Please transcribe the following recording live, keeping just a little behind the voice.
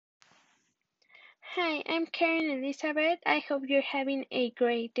Hi, I'm Karen Elizabeth. I hope you're having a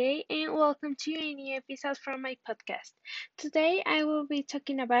great day and welcome to a new episode from my podcast. Today I will be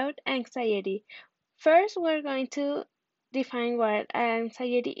talking about anxiety. First, we're going to define what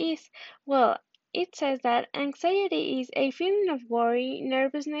anxiety is. Well, it says that anxiety is a feeling of worry,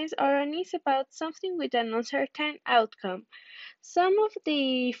 nervousness, or unease about something with an uncertain outcome. Some of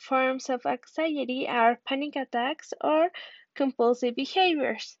the forms of anxiety are panic attacks or compulsive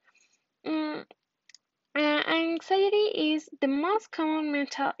behaviors. Mm, Anxiety is the most common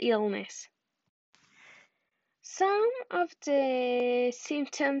mental illness. Some of the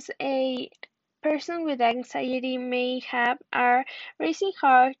symptoms a person with anxiety may have are racing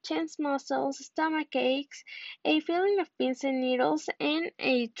heart, tense muscles, stomach aches, a feeling of pins and needles, and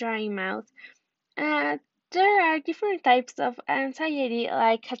a dry mouth. Uh, there are different types of anxiety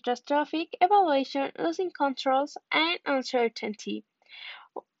like catastrophic, evaluation, losing controls, and uncertainty.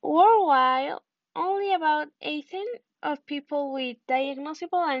 Worldwide, only about 18 of people with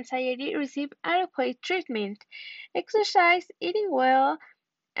diagnosable anxiety receive adequate treatment. Exercise, eating well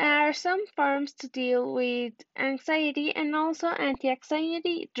are some forms to deal with anxiety and also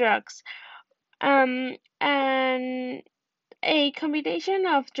anti-anxiety drugs. And a combination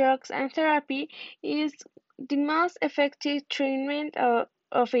of drugs and therapy is the most effective treatment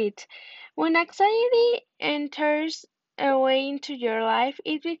of it. When anxiety enters a way into your life,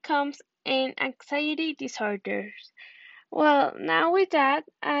 it becomes an anxiety disorder. Well, now with that,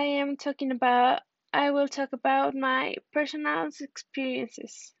 I will talk about my personal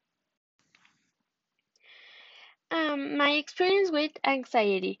experiences. My experience with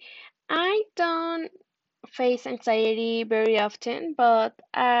anxiety. I don't face anxiety very often, but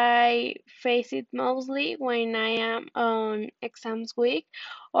I face it mostly when I am on exams week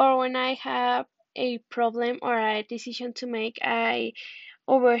or when I have a problem or a decision to make. I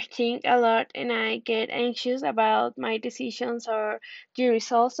overthink a lot and I get anxious about my decisions or the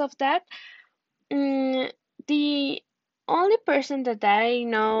results of that. Mm, the only person that I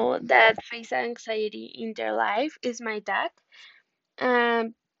know that faces anxiety in their life is my dad.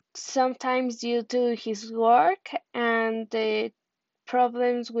 Um, Sometimes due to his work and the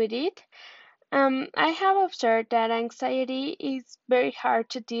problems with it. I have observed that anxiety is very hard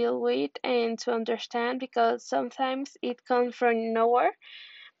to deal with and to understand because sometimes it comes from nowhere.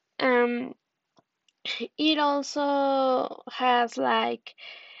 Um, it also has like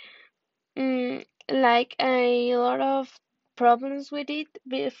a lot of problems with it.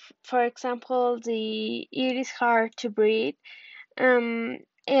 For example, it is hard to breathe.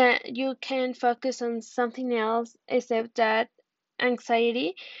 You can focus on something else except that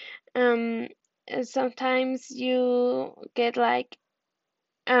anxiety. Um, Sometimes you get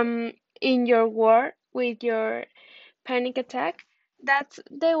um in your war with your panic attack. That's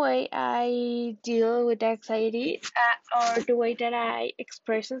the way I deal with anxiety, or the way that I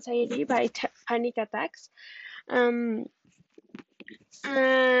express anxiety by panic attacks. Um,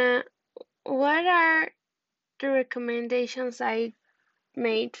 uh, what are the recommendations I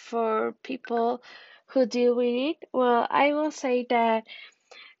made for people who deal with it? Well, I will say that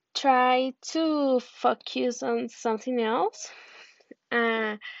try to focus on something else.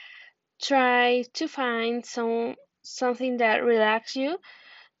 Uh, Try to find something that relax you.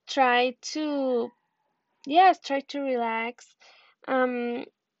 Try to try to relax. Um,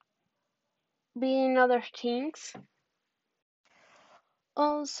 be in other things.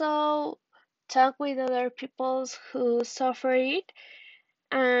 Also, talk with other people who suffer it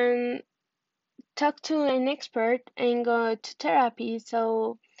and talk to an expert and go to therapy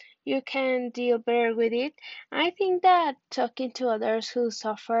so you can deal better with it. I think that talking to others who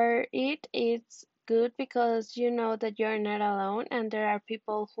suffer it is good because you know that you're not alone and there are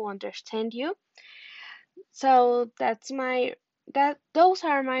people who understand you. So those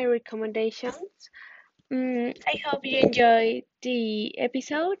are my recommendations. I hope you enjoyed the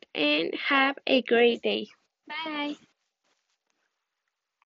episode and have a great day. Bye.